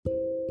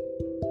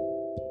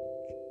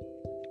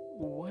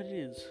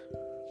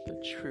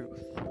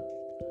truth.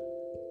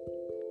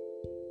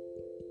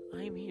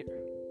 I'm here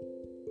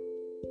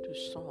to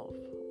solve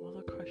all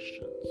the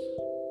questions